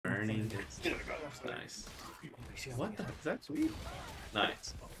burning. Nice. What the? Is that sweet?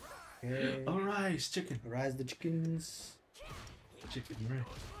 Nice. Okay. All right, chicken. Rise the chickens. Chicken,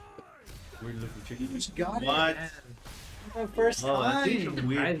 right? Weird looking chicken. You just got What? it. My first Oh, that's time. such a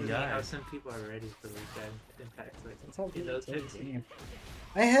weird Surprising guy. how some people are ready for like that impact. Like, That's how it does hit.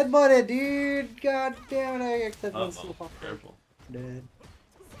 I headbutted, dude. God damn it! I accidentally Uh still oh, popped up. careful. Dead.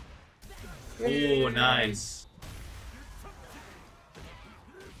 Oh, nice.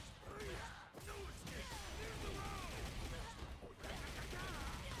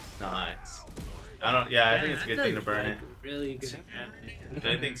 Nice. I don't. Yeah, I think it's a good thing to burn it. Really good.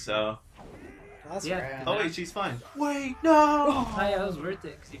 I think so. Last Yeah. round. Oh wait, she's fine. Wait, no. Oh yeah, that was worth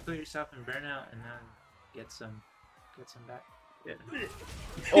it because you put yourself in burnout and then get some back. Yeah.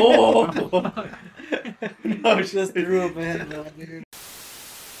 Oh. No, she just threw up man, dude.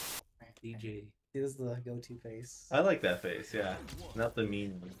 DJ. This is the go-to face. I like that face. Yeah, not the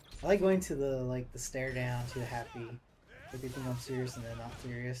mean one. I like going to the the stare down to the happy. Like they think I'm serious and they're not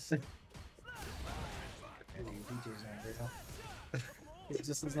serious. DJ's not real. It's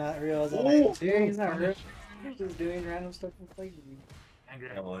just as not real as I like. Dude, he's not real. He's just doing random stuff and playing me.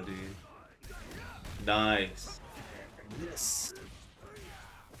 Oh, dude. Nice. Yes.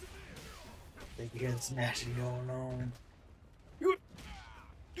 They can hear the smashing going on.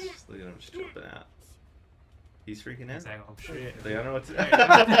 Just look at him just jumping out. He's freaking out. It's like, oh shit. Like, I don't know what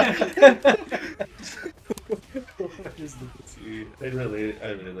to Dude, I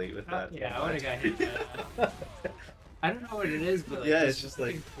relate with that. Yeah, I would have got hit by that. I don't know what it is, but like, Yeah, it's just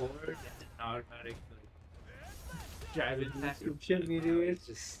like- forward and then automatic like driving past You chip me, dude. It's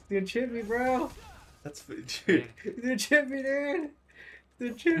just Dude, chip me, bro. That's dude. Dude, chip me, dude.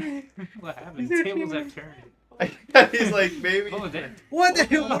 Dude, chip me. what happened. Tables have turned. He's like, maybe. Oh, that What?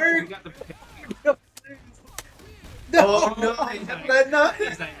 Did it we work? got the Oh no! I got that nut.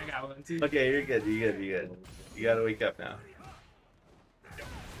 He's like, I got one too. Okay, you're good. You're good. You're good. You gotta wake up now.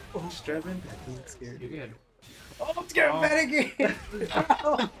 Oh, Strevin. I'm scared. You're good. Oh, I'm scared of again. You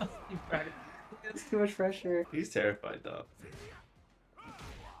brought it. That's too much pressure. He's terrified though.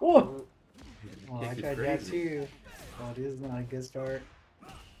 Oh, I Kick is tried that crazy. too. Oh, this is not a good start.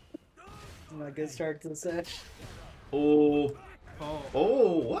 Not a good start to the sesh. Oh. Oh.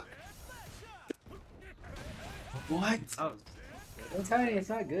 Oh. What? What? Oh. I'm telling you, it's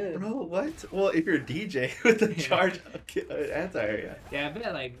not good. Bro, what? Well, if you're a DJ with the Yeah. charge anti-air, Yeah, I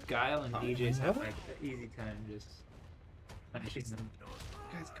bet like Guile and DJs have like the easy time just punishing them.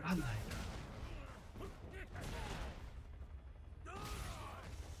 Guys, godlike.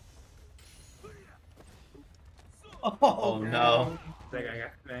 Oh, no. Like I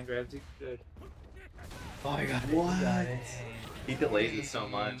got man grabs you good. Oh, I got it. What? Got it. He delays it so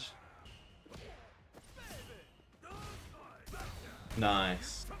much.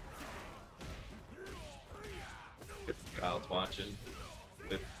 Nice. Good. Kyle's watching.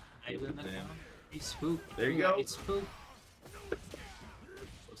 Good. I win that Damn. one. He's spooked. There you go. It's spooked.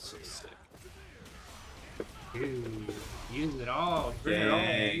 So sick. Dude, use it all. Bring it all.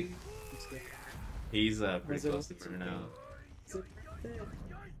 Dang. dude. He's pretty Where's it? close to burnout.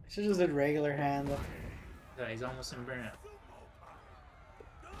 Should just did regular hand. Yeah, he's almost in burnout.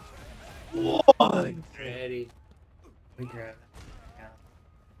 What? Ready. We grab it.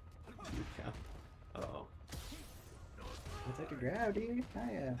 Oh. We'll take a grab, dude. Oh,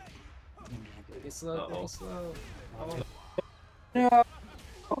 yeah. Take it slow. Take Uh-oh. it slow. Oh. No.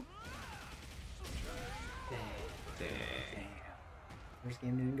 Dang. First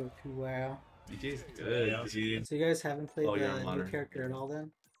game didn't go too well. DJ's good, dude. So you guys haven't played Oh, you're the on new modern. character at all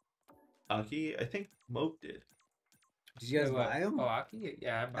then? Aki, I think Mope did. Did you guys Wait, what? buy him? Oh, Aki?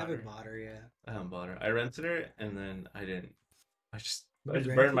 Yeah, I I bought haven't her. bought her yet. I haven't bought her. I rented her and then I didn't. I just You burned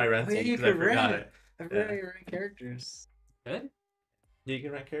rented? my Oh, rental yeah, you because I could forgot rent. it. I forgot Yeah. you rent characters. Good? Yeah, you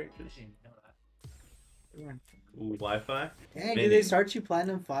can rent I characters. didn't know that. Ooh, Wi-Fi. Dang, Mini. did they start you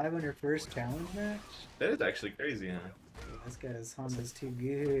Platinum 5 on your first challenge match? That is actually crazy, huh? This guy's Honda's too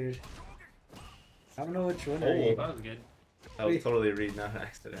good. I don't know which one. Oh. are you? That was good. I was Wait. totally reading, not an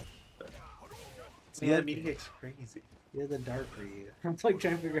accident. But... See, that meeting gets crazy. You're the dark read. I'm like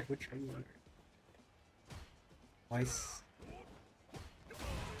trying to figure out which one you are. Twice.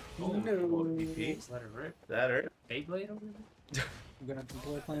 Oh, No. PP. Just let it rip. That hurt. Beyblade over there? I'm gonna have to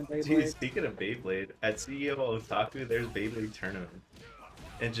play playing Dude, Beyblade. speaking of Beyblade, at CEO Otaku, there's Beyblade tournament.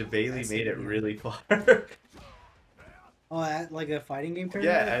 And Jabali That's made it weird. really far. Oh, at like a fighting game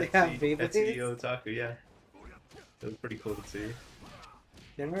Yeah, tournament? They have at Beyblades? CEO Otaku, yeah. It was pretty cool to see.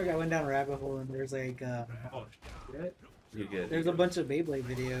 I remember I went down a rabbit hole and there's like Oh, shit. You're good. there's a bunch of Beyblade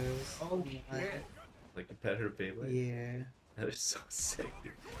videos. Oh, Uh, shit. Like competitive Beyblade. Yeah. That is so sick,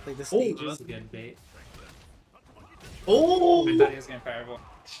 dude. Like the That stage. was a good bait. Oh! I thought he was gonna fireball.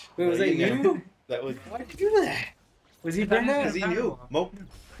 Wait, was that you? That was Why'd you do that? Was he I thought burned he was out? because he knew. Mope.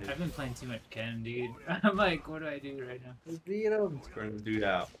 I've been playing too much Ken, dude. I'm like, what do I do right now? Let's beat him. Burn the dude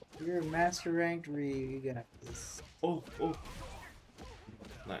out. You're a master ranked Ryu. You got this. Oh, oh.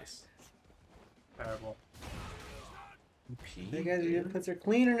 Nice. Fireball. Hey guys, your inputs are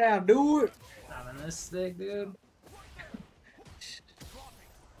cleaner now. Do it. Not on this stick, dude.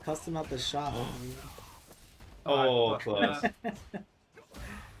 Custom out the shot. Oh, fuck close. that.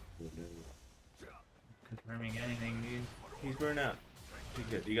 Confirming anything, dude. He's burned out. You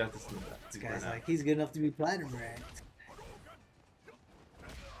good. You got this in the back. This He's guy's burned out. like, he's good enough to be platinum ranked.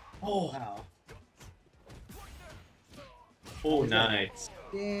 Oh, Wow. oh, nice.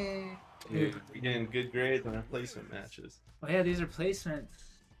 Yeah. Dude, you're getting good grades on our placement matches. Oh yeah, these are placements.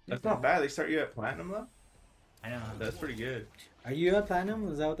 That's not bad. They start you at platinum though. I know. That's pretty good. Are you at platinum?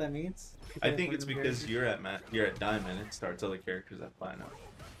 Is that what that means? People I at think it's platinum because characters? you're at diamond. It starts other characters at platinum.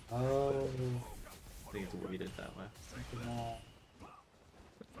 Oh. I think it's weighted that way. Something,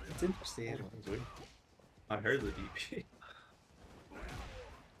 it's interesting. That's weird. I heard the DP.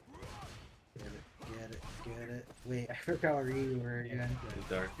 Get it. Wait, I forgot where you were again. It's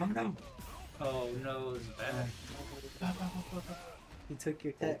dark. Oh no! Oh no, it's bad. He took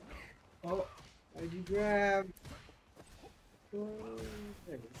your tech. Oh, why'd you grab? Oh,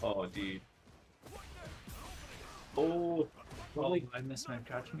 there it is. Oh, dude. Oh. Oh, I missed my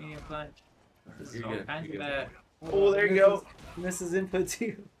crouch medium punch. This is You're all good, kinds you're of good. bad. Oh, there you go. Misses input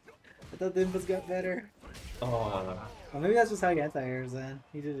too. I thought the inputs got better. Oh. Oh, maybe that's just how he anti-airs then.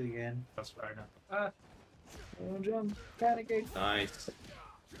 He did it again. That's far enough. Ah, Oh, jump. Panicking. Nice.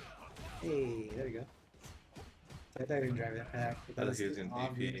 Hey, there you go. I thought he was driving it back. I thought he was gonna DP.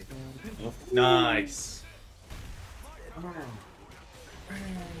 obvious one. Nice.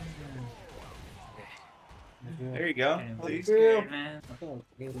 There you go. getting Oh, too yeah. scared, man. Oh,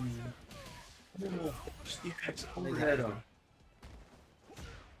 alien. You guys overhead him.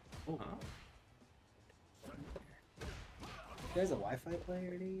 Oh, huh? You guys a Wi-Fi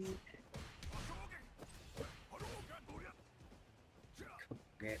player, dude?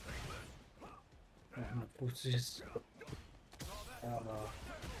 Great. I'm gonna push this.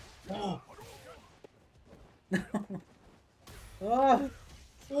 Oh. Oh!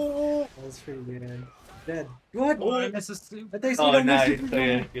 Oh! That was pretty good. Dead. What? Oh, I missed a soup. I think Oh, so. nice. Oh,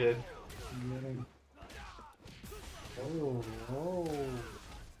 yeah, good. Oh, oh.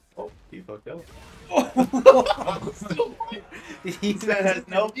 Oh, he fucked up. He Man has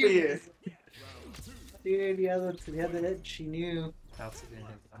no fear. Dude, he had the hit. She knew. That's a good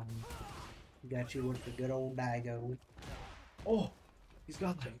hit. Got you with the good old Daigo. Oh, he's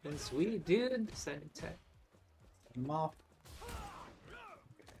got that. Been sweet, dude. Send tech. I'm off.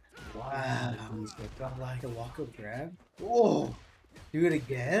 Wow. Got like The walk-up grab. Whoa! Do it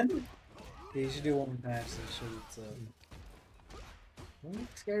again? Yeah, you should do it one more time so it shows it's I'm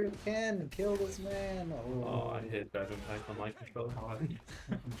scared of Ken. Kill this man. Oh, I hit that impact on my controller.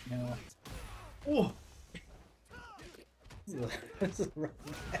 No. Oh, This is a rough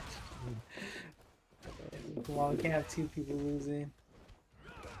match. Come on, we can't have two people losing.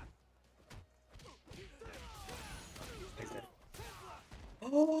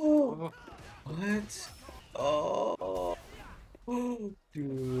 Oh! What? Oh! Oh!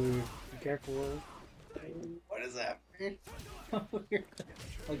 Dude, be careful. What is that, man? Okay,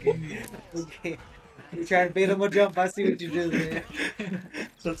 okay. You try to bait him a jump, I see what you did there.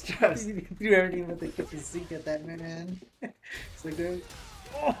 let's test. You threw everything but the kitchen sink at that man. It's like, Ooh,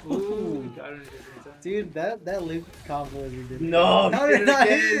 oh! got it every time. Dude, that loop combo is ridiculous. No, How he did did it I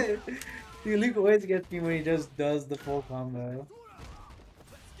again. hit it? Dude, Luke always gets me when he just does the full combo.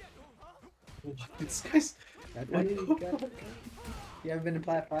 This guy's. That's why you haven't been in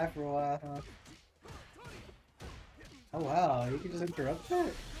Plat 5 for a while, huh? Oh wow, you can just interrupt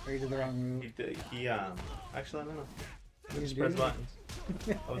that? Or you did the wrong move? Actually, I don't know. You Just did press it? buttons.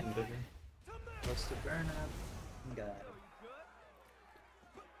 I wasn't busy. Close to burnout. Got it.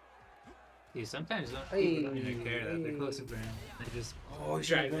 Dude, sometimes people Hey, don't even care that they're hey. close to burnout. They just Oh, you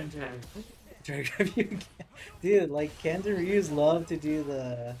drag should it have back. Try to grab you again. Dude, like Kens and Ryu's love to do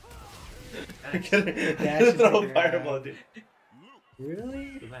the... Nice. Dash Throw into a the fireball, ground. dude.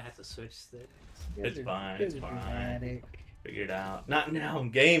 Really? We might have to switch sticks. You guys It's are- fine, you it's guys are fine. dramatic. Figure it out. Not now, I'm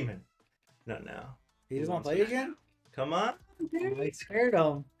gaming. Not now. You just want to play again? Come on. Oh, I scared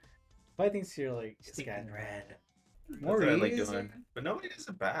him. I think you're like, this Sticky guy's red. That's More what I like Ryu's? doing. But nobody does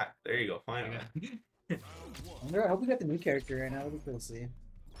it back. There you go, finally. I hope we got the new character right now. We'll see.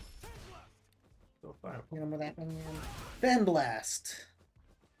 So fire. You know what that one? Fan Blast.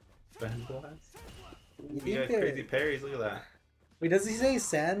 Fan blast. You You got think crazy parries. Look at that. Wait, does he say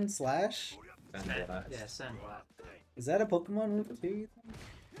Sand Slash? Fan Sand, blast. yeah, Sandblast. Is that a Pokemon move too? You think?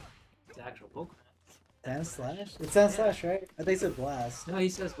 It's the actual Pokemon. Sand Slash? It's Sand Slash, right? I think he said Blast. No, he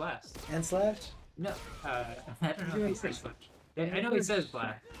says Blast. And Slash? No, I don't know if he says Blast. Yeah, I know he says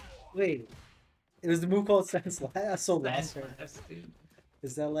Blast. Wait. It was the move called Sand Slash? I so lost her. Blast, dude.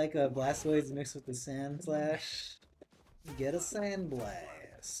 Is that like a Blastoise mixed with the Sand Slash? Get a Sand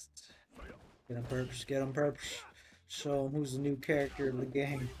Blast. Get him Perps, get him Perps. Show him who's the new character of the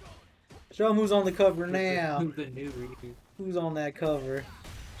game. Show him who's on the cover now. Who's the new reboot? Who's on that cover?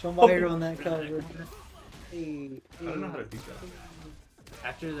 Show him why you're on that cover. Hey, I don't know how to do that.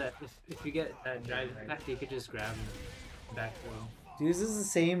 After that, if you get that drive back, you could just grab him back row. Dude, this is the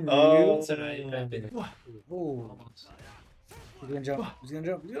same Oh. route. So I've been Oh, almost. he's gonna jump. He's gonna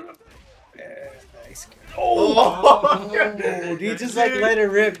jump. He's gonna jump. Nice. Oh, Dude, just like let it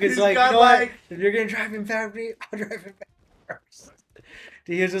rip. Cause He's like, you got know what? like- If you're gonna drive impact me, I'll drive impact first.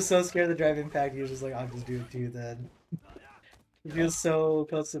 Dude, he was just so scared of the drive impact. He was just like, I'll just do it to you then. He feels so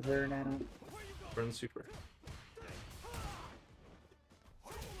close to burnout. Burn super.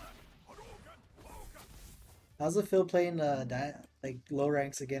 How's it feel playing like low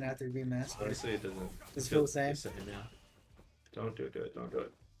ranks again after being master? Honestly, it doesn't. Does it feel the same? Yeah. Don't do it. Do it. Don't do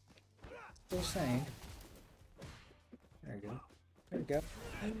it. Still same. There you go. There you go.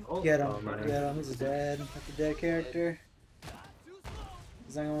 Oh, Get him. Oh, man. Get him. He's dead. That's a dead character.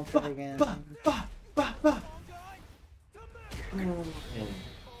 He's not gonna play again.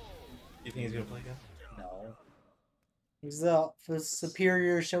 You think he's gonna play again? No. He's the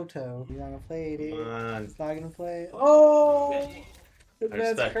superior Shoto. He's not gonna play, dude. Come on. He's not gonna play. Oh! I That's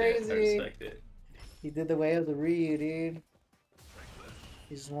respect it. I crazy. respect it. He did the way of the Ryu, dude.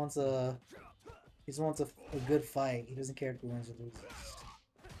 He just wants a good fight. He doesn't care if he wins or loses.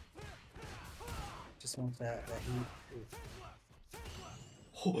 Just wants that heat.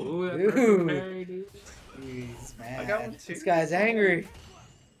 Ooh, that Dude. purple berry, dude. He's mad. I got one too. This guy's angry.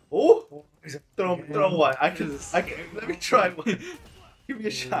 Oh! Throw one. I can. Let me try one. Give me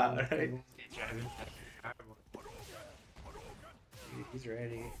a shot, alright? He's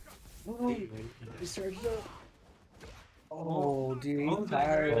ready. Oh, he's charged up. Oh, dude, he's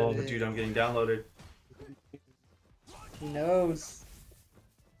tired Oh, of it. dude, I'm getting downloaded. He knows.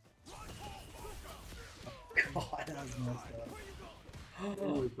 God, that was messed up.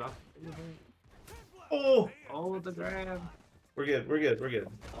 Ooh, block. Oh! Oh, the grab. We're good. We're good. We're good.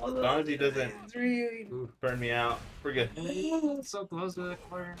 As long as he doesn't It's really... Ooh. burn me out, we're good. So close to the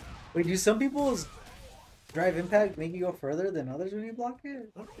corner. Wait, do some people's drive impact make you go further than others when you block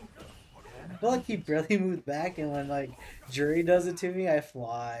it? I feel like he barely moved back, and when like Jury does it to me, I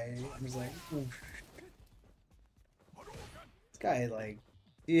fly. I'm just like, oof. This guy like,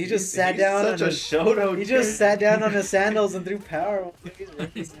 he just sat down. Such on a his, Shoto. he just sat down on his sandals and threw power. He's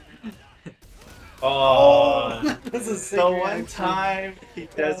really- Oh! That's a sick The one reaction. time he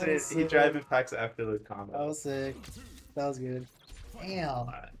doesn't, was he so- drive impacts after the That combo. was sick. That was good. Damn.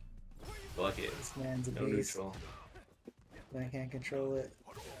 Fuck it. This man's a No beast. neutral. I can't control it.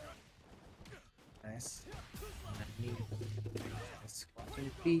 Nice. Nice. Watch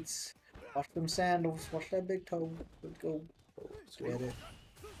them feet. Watch them sandals. Watch that big toe. Let's go. Get it.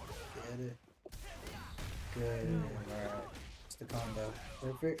 Get it. Good. Alright. It's the combo.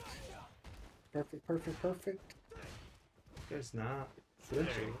 Perfect. Perfect, perfect, perfect. It's not. There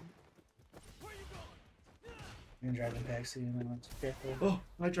Switching. you I'm gonna drive back so you know. Careful. Oh,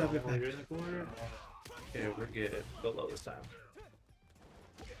 I drive go. it Oh, back. you're in the corner. Okay, we're good. Go low this time.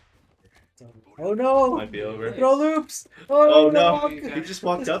 Oh no! Might be over. Throw loops! Oh no! no! Careful, He just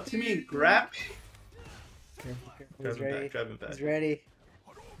walked up to me and grabbed me. careful. He's Drive him ready. back. Drive him back. He's ready.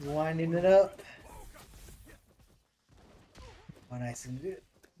 He's winding it up. Oh, nice.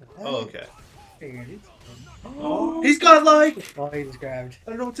 Oh, okay. Here, dude. Oh, he's got like. Oh, he just grabbed.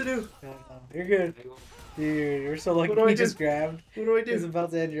 I don't know what to do. No, you're good. Dude, you're so lucky What do I he do? just grabbed. What do I He's do?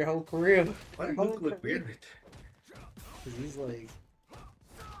 about to end your whole career. Why Your does whole Luke look career. weird right there? Cause he's like...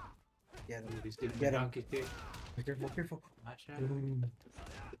 Get him. He's doing Get the him. donkey kick. Careful, careful. Watch out.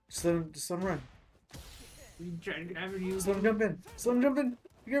 Just let him run. He's trying to grab you. Just let him jump in. Just let him jump in.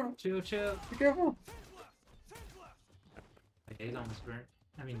 Be careful. Chill, chill. Be careful. He's almost burnt.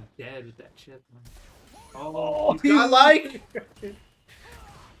 I mean, dead with that chip. Oh, he's got like. Be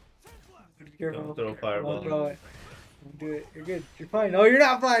careful. Don't throw Don't fireball. throw it. Don't do it. You're good. You're fine. No, you're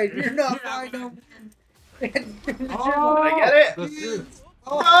not fine. You're not fine. No. Oh, Did I get it? go through.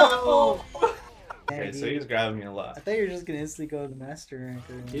 Oh. Okay, so he's grabbing me a lot. I thought you were just gonna instantly go to the master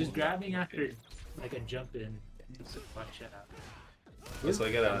rank. He was grabbing after Like a jump in. Just watch it out. Yeah, so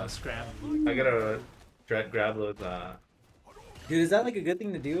I gotta Scramble. grab those. Dude, is that like a good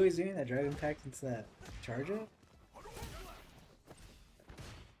thing to do? Is doing that dragon pack into that charge up?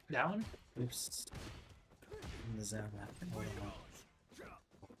 That one? Oops. In the zone. Hold on.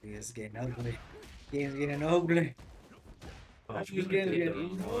 It's getting ugly. Game's getting ugly. Oh, Game's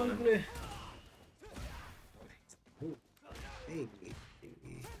getting ugly. Ooh. Hey,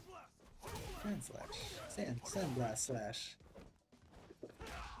 baby. Sand slash. Sand blast slash.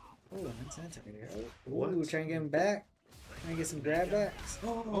 Oh, I'm centimeter. Ooh, trying to get him back. Trying to get some grab backs.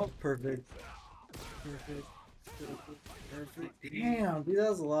 Oh, perfect. Perfect. Damn, dude, that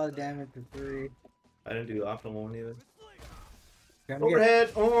was a lot of damage for free. I didn't do the optimal one either.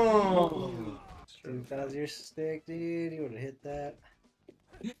 Overhead. Oh! Dude, if that was your stick, dude, you would have hit that.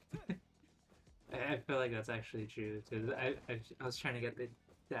 I feel like that's actually true because I was trying to get the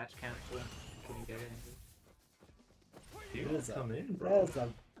dash cancel and couldn't get it. You That come in, That bro. was a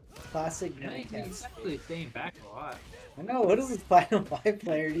classic Yeah, night he's actually staying back a lot. I know, what is this Final 5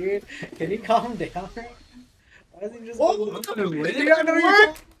 player, dude? Can he calm down? Why is he just... Oh, It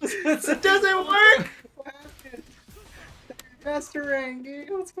it doesn't work! What happened? Master rank, dude,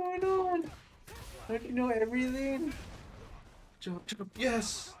 what's going on? Don't you know everything? Jump, jump,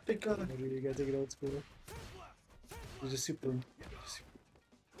 yes! Thank God. Maybe you gotta take it old school. It's just super...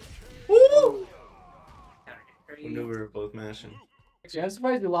 Woo! We knew we were both mashing. Actually, I'm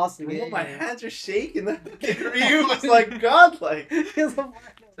surprised we lost the Oh, game. my hands are shaking. Ryu was like godlike.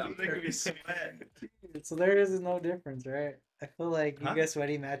 I'm making me sweat. So there is no difference, right? I feel like you Huh? get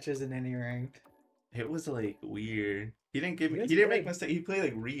sweaty matches in any rank. It was like weird. He didn't give me. He was He didn't make good. mistake. He played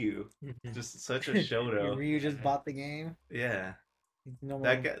like Ryu. Just such a show though. Ryu just bought the game. Yeah. No more.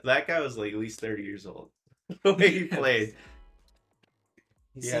 That guy was like at least 30 years old. The way he played.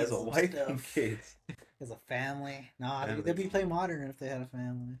 He has sees a some wife stuff. and kids. He has a family. Nah, Family. they'd be playing modern if they had a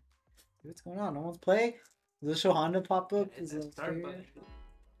family. What's going on? No one's playing? Does the show Honda pop up? It's Is a it Starbucks.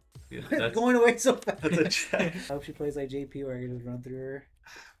 Yeah, It's that's, going away so fast. that's a check. I hope she plays like JP where I can just run through her.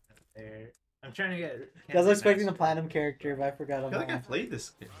 There. I'm trying to get. I was expecting the platinum character, but I forgot I feel like I about. played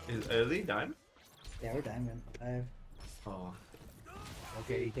this. Are they diamond? Yeah, we're diamond. Oh,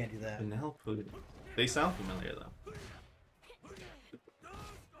 Okay, you can't do that. vanilla pudding. They sound familiar though.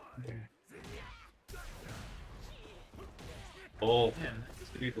 Okay. Oh, Man,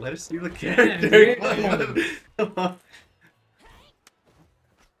 dude, let us see the Yeah. character. Come on.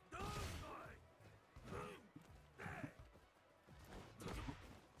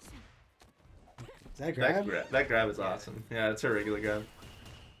 Is that grab? That grab is awesome. Yeah, it's a regular grab.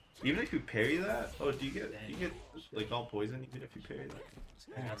 Even if you parry that, oh, do you get like all poison even if you parry that?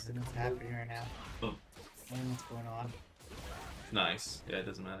 Yeah, what's happening right now? Oh. I don't know what's going on. Nice. Yeah, it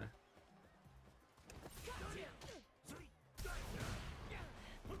doesn't matter.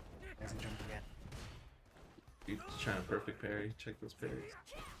 There's a jump again. Dude, just trying to perfect parry. Check those parries.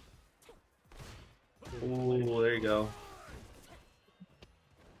 Oh, there you go.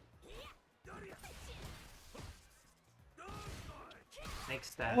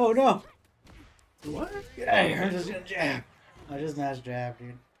 next stab. Oh no! What? Get out of here! I'm just gonna jab. I just mashed jab,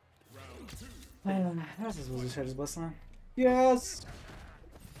 dude. How's this supposed to try this bust on? Yes!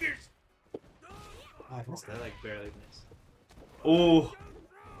 Oh, I missed that. I like barely missed. Oh,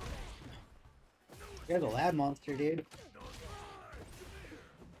 You're the lab monster, dude.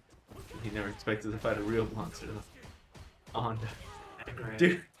 he never expected to fight a real monster. On, Command grab.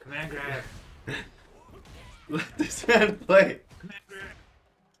 dude, Command grab. let this man play. Command grab.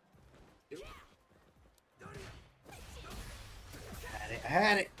 I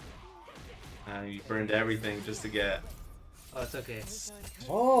had it. You burned everything just to get. Oh, it's okay.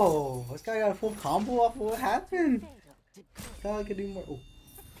 Oh, this guy got a full combo off of what happened. Thought I could do more. Oh.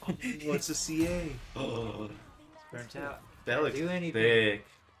 What's a CA? Oh, Burnt out. that looks Do anything. thick.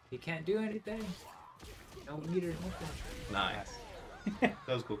 He can't do anything. No meter, nothing. Nice. That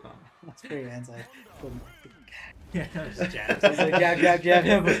was a cool combo. That's pretty anti. Yeah, just jabs. It's like jab,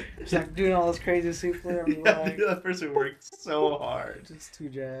 jab. Just like doing all this crazy super. I'm Yeah, like, dude, that person worked so hard. just 2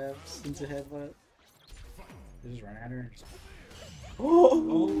 jabs into headbutt. They just run at her.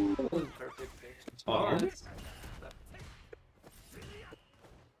 Oh! Perfect. Oh, that's-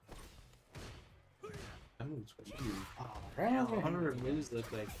 that move's weird. Oh, right Yeah, over one of here. her moves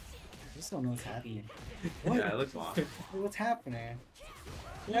look like I just don't know what's happening. Yeah, it looks awesome. What's happening?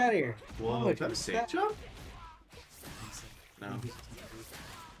 Get out of here. Whoa, Oh, is that a safe jump? No. Oh,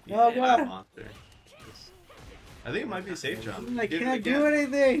 Yeah, God. monster. I think it might be a safe jump. I Did it can't again. do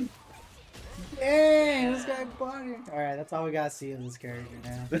anything. Dang, this guy bought it. Alright, that's all we gotta see of this character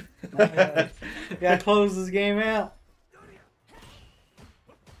now. Gotta close this game out.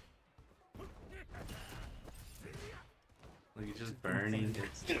 Like it's just burning.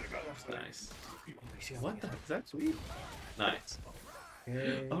 It's nice. What the? Is that sweet? Nice.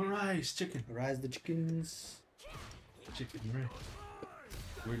 Okay. Oh, rice, chicken. Rise the chickens. Chicken,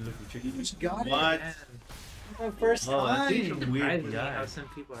 right? Weird looking chicken. You just got it. What? Man, My first Oh, that's time. even weird. surprising me how Yeah. some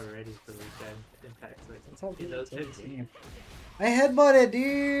people are ready for like that impact. Like, That's how in good those it's hits. game. I headbutted,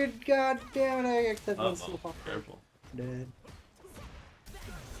 dude. God damn it! I accepted Uh so oh. far. Careful. Dead.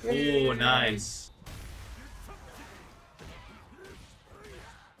 Oh, nice.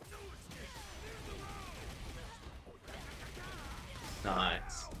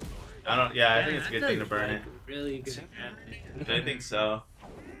 Nice. I don't. Yeah, I think it's a good thing to burn it. Really good. I think so.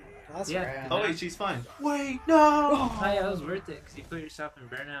 That's Yeah. right. Oh wait, she's fine. Wait, no. Oh yeah, that was worth it because you put yourself in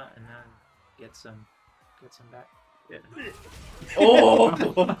burnout and then get some back. Yeah. Oh.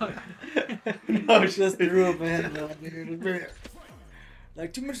 No, she just threw up, man. No, dude.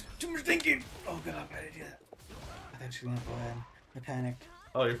 Like too much thinking. Oh god, why did I do that? I thought she was gonna go ahead. I panicked.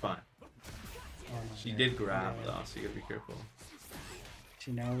 Oh, you're fine. Oh, no, She yeah. did grab Yeah. though, so you gotta be careful.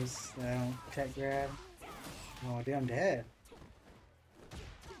 She knows that I don't check grab. Oh, dude, I'm dead.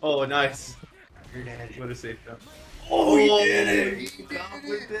 Oh, nice. You're dead. What a safe jump. Oh, he did it! He got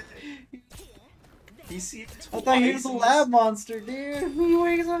with it. He sees it I thought he was a twice. lab monster, dude. Who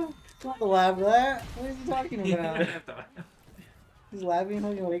wakes up? It's not the lab that. What is he talking about? He's labbing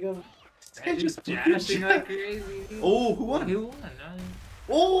when you wake up. guy just just jashing like crazy. Oh, who won? Who won?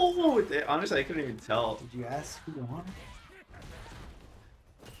 Oh, honestly, I couldn't even tell. Did you ask who won?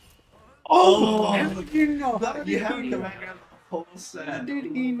 Oh, How do you know? How you did have he to know? make a whole How set. did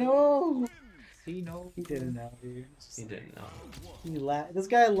he know? He knows. He didn't know, dude. He didn't know. This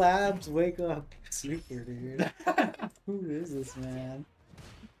guy labs wake up super, dude. Who is this man?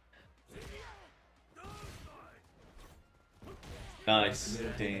 Nice.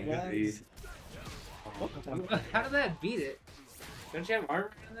 Dang, good lead. How did that beat it? Don't you have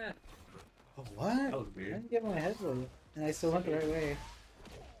armor in that? Oh, what? That was I weird. didn't get my head loaded. And I still went the right way.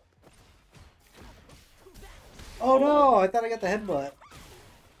 Oh no! I thought I got the headbutt.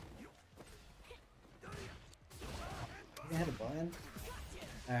 I hit a button.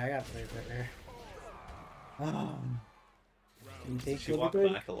 Alright, I got played right there. Oh. Can you take She it walked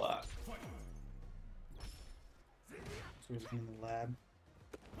good? back a lot. So it's in the lab.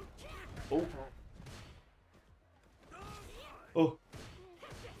 Oh. Oh.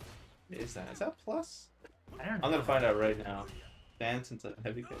 Is that plus? I don't know. I'm gonna find out right now. Dance into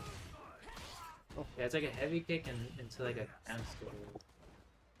heavy kick. Yeah, it's like a heavy kick and into like a down skill.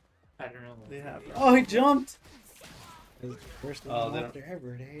 I don't know. They have Oh, he jumped! His first Oh, they after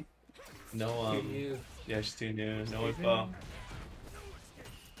ever, eh? no You. yeah, she's too new. No info.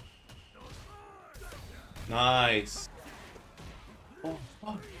 Nice. Oh,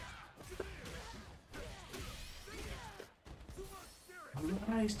 fuck.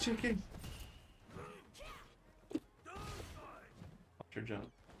 Nice chicken. Watch her jump.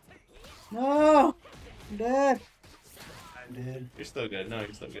 No! I'm dead! I'm dead. You're still good. No,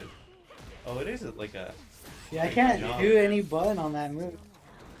 you're still good. Oh, it is like a. Yeah, I Good can't job. do any button on that move.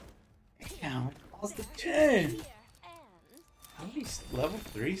 Damn, I lost the chin! How many level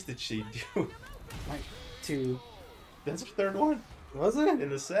 3s did she do? Like, 2. That's her third one Was it? in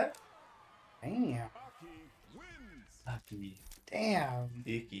the set. Damn. Lucky. Damn.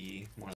 Icky. More